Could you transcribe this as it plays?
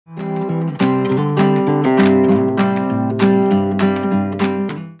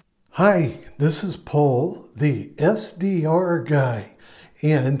Hi, this is Paul, the SDR guy,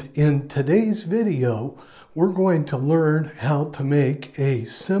 and in today's video, we're going to learn how to make a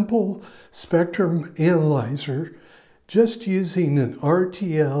simple spectrum analyzer just using an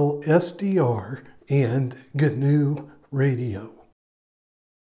RTL SDR and GNU radio.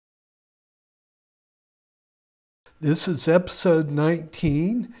 This is episode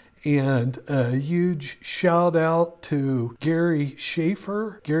 19. And a huge shout out to Gary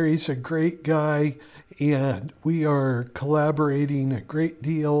Schaefer. Gary's a great guy, and we are collaborating a great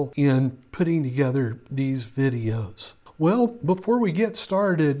deal in putting together these videos. Well, before we get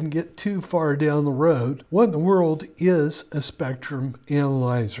started and get too far down the road, what in the world is a spectrum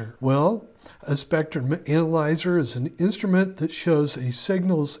analyzer? Well, a spectrum analyzer is an instrument that shows a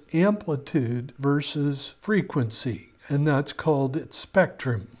signal's amplitude versus frequency, and that's called its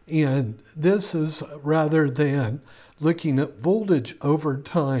spectrum. And this is rather than looking at voltage over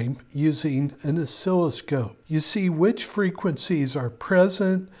time using an oscilloscope. You see which frequencies are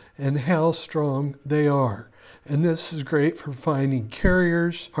present and how strong they are. And this is great for finding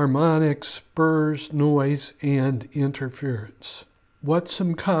carriers, harmonics, spurs, noise, and interference. What's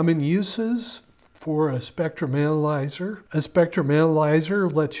some common uses for a spectrum analyzer? A spectrum analyzer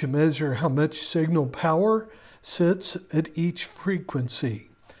lets you measure how much signal power sits at each frequency.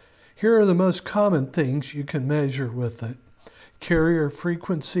 Here are the most common things you can measure with it: carrier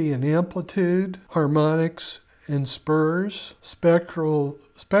frequency and amplitude, harmonics and spurs, spectral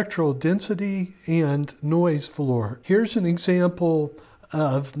density, and noise floor. Here's an example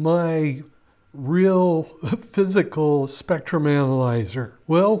of my real physical spectrum analyzer.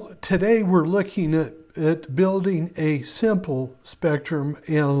 Well, today we're looking at building a simple spectrum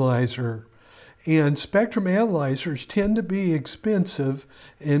analyzer. And spectrum analyzers tend to be expensive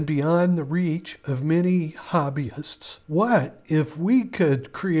and beyond the reach of many hobbyists. What if we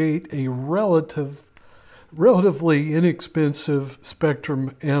could create a relatively inexpensive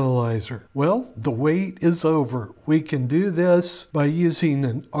spectrum analyzer? Well, the wait is over. We can do this by using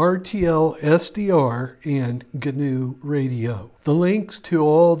an RTL SDR and GNU radio. The links to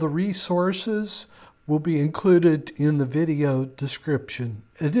all the resources will be included in the video description.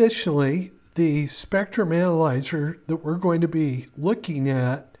 Additionally, the spectrum analyzer that we're going to be looking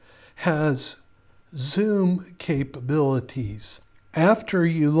at has zoom capabilities. After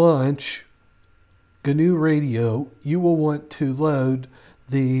you launch GNU radio, you will want to load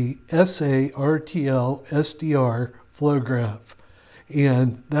the SA RTL SDR flow graph.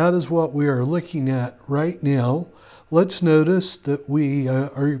 And that is what we are looking at right now. Let's notice that we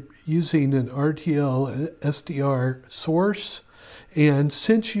are using an RTL SDR source. And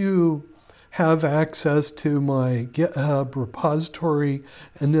since you have access to my GitHub repository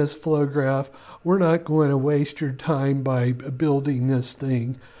and this flow graph, we're not going to waste your time by building this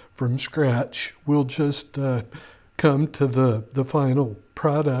thing from scratch. We'll just come to the final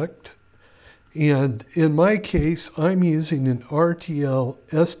product. And in my case, I'm using an RTL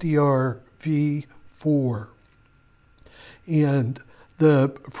SDR V4. And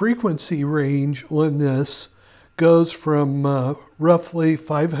the frequency range on this goes from roughly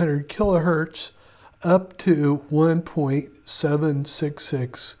 500 kilohertz up to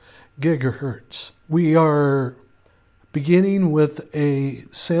 1.766 gigahertz. We are beginning with a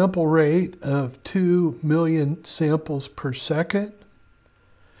sample rate of 2 million samples per second.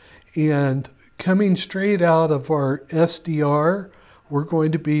 And coming straight out of our SDR, we're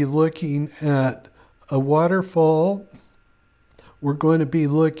going to be looking at a waterfall. We're going to be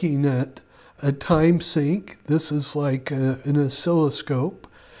looking at a time sink. This is like an oscilloscope.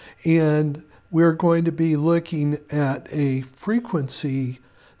 And we're going to be looking at a frequency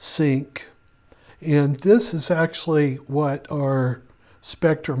sink. And this is actually what our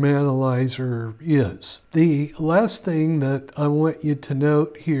spectrum analyzer is. The last thing that I want you to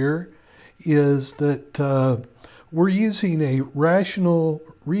note here is that we're using a rational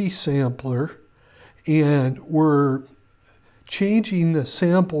resampler, and we're changing the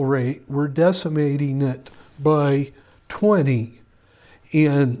sample rate. We're decimating it by 20.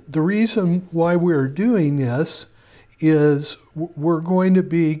 And the reason why we're doing this is we're going to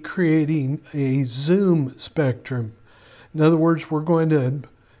be creating a zoom spectrum. In other words, we're going to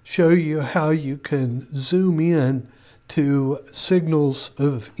show you how you can zoom in to signals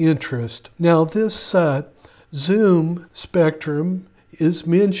of interest. Now, this zoom spectrum is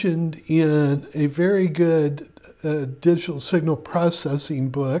mentioned in a very good digital signal processing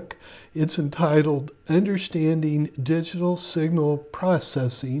book. It's entitled Understanding Digital Signal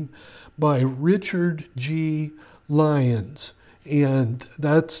Processing by Richard G. Lyons. And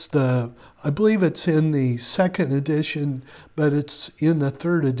that's I believe it's in the second edition, but it's in the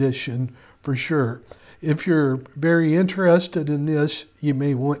third edition for sure. If you're very interested in this, you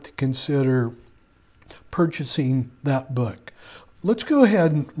may want to consider purchasing that book. Let's go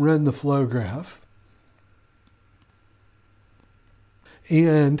ahead and run the flow graph.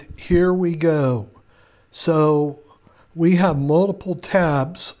 And here we go. So we have multiple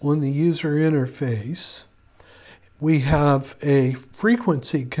tabs on the user interface. We have a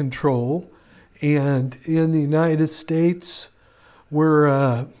frequency control, and in the United States,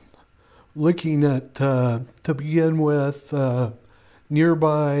 we're looking at, to begin with,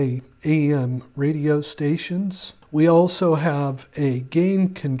 nearby AM radio stations. We also have a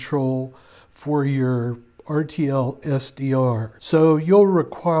gain control for your RTL SDR. So you'll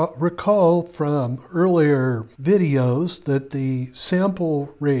recall from earlier videos that the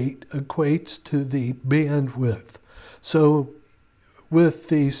sample rate equates to the bandwidth. So with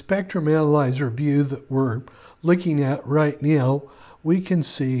the spectrum analyzer view that we're looking at right now, we can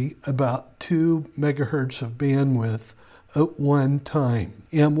see about 2 megahertz of bandwidth at one time.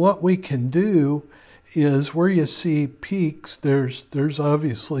 And what we can do is where you see peaks, there's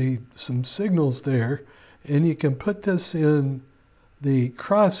obviously some signals there, and you can put this in the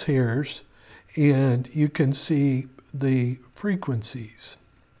crosshairs and you can see the frequencies.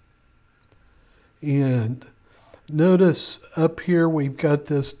 And notice up here we've got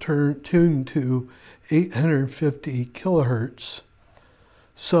this tuned to 850 kilohertz.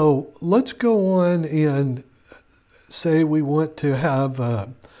 So let's go on and say we want to have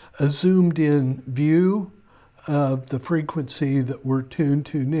a zoomed in view of the frequency that we're tuned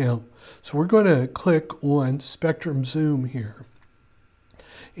to now. So we're going to click on Spectrum Zoom here.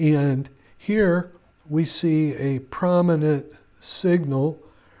 And here we see a prominent signal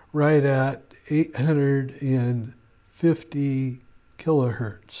right at 850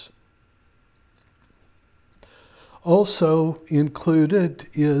 kilohertz. Also included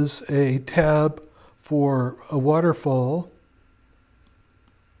is a tab for a waterfall.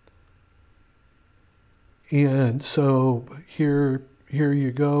 And so here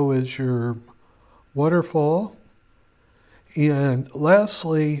you go as your waterfall. And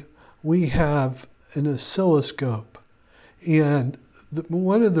lastly, we have an oscilloscope. And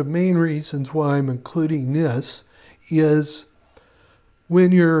one of the main reasons why I'm including this is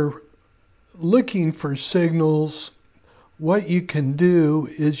when you're looking for signals, what you can do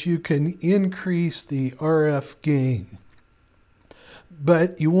is you can increase the RF gain.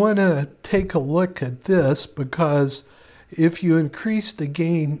 But you want to take a look at this, because if you increase the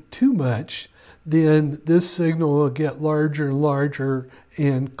gain too much, then this signal will get larger and larger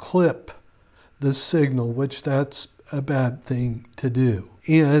and clip the signal, which that's a bad thing to do.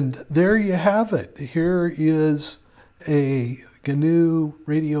 And there you have it. Here is a GNU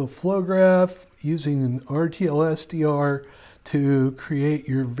radio flow graph using an RTL SDR to create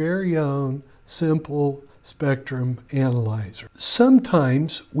your very own simple spectrum analyzer.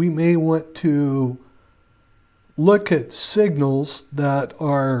 Sometimes we may want to look at signals that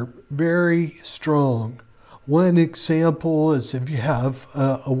are very strong. One example is if you have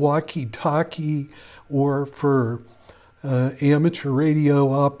a walkie-talkie, or for amateur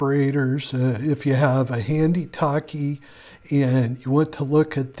radio operators, if you have a handy-talkie and you want to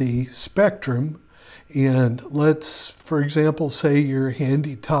look at the spectrum, and let's, for example, say your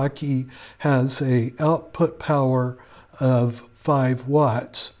handy-talkie has an output power of 5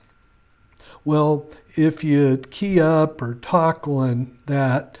 watts. Well, if you key up or talk on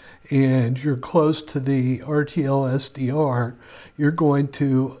that and you're close to the RTL SDR, you're going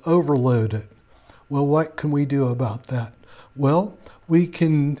to overload it. Well, what can we do about that? Well, we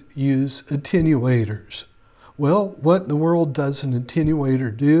can use attenuators. Well, what in the world does an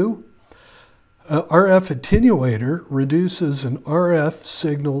attenuator do? RF attenuator reduces an RF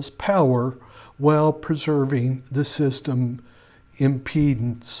signal's power while preserving the system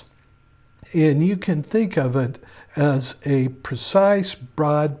impedance. And you can think of it as a precise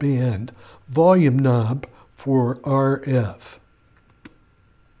broadband volume knob for RF.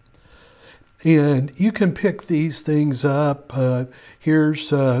 And you can pick these things up.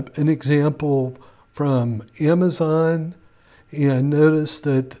 Here's an example from Amazon. And notice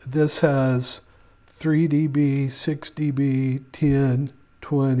that this has 3 dB, 6 dB, 10,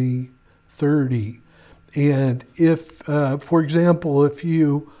 20, 30. And if, for example, if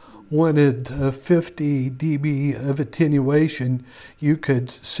you wanted 50 dB of attenuation, you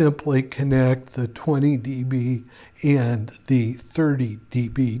could simply connect the 20 dB and the 30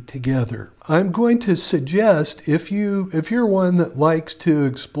 dB together. I'm going to suggest, if you're one that likes to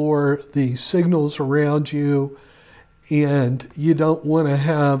explore the signals around you and you don't want to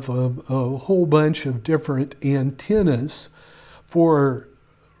have a whole bunch of different antennas for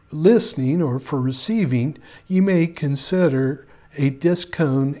listening or for receiving, you may consider a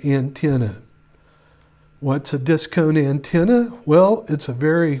Discone antenna. What's a Discone antenna? Well, it's a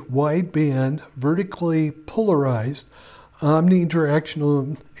very wideband, vertically polarized,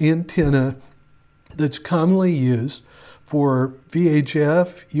 omnidirectional antenna that's commonly used for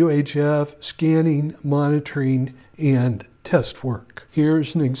VHF, UHF, scanning, monitoring, and test work.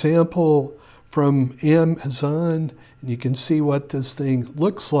 Here's an example from Amazon, and you can see what this thing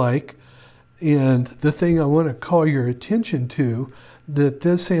looks like. And the thing I want to call your attention to, that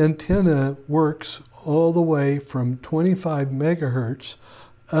this antenna works all the way from 25 megahertz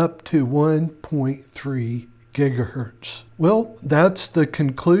up to 1.3 gigahertz. Well, that's the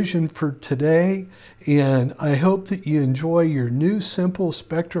conclusion for today, and I hope that you enjoy your new simple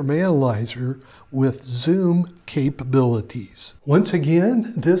spectrum analyzer with zoom capabilities. Once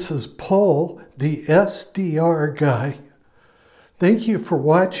again, this is Paul, the SDR guy. Thank you for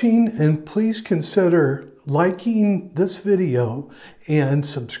watching, and please consider liking this video and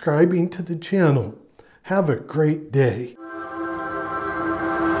subscribing to the channel. Have a great day.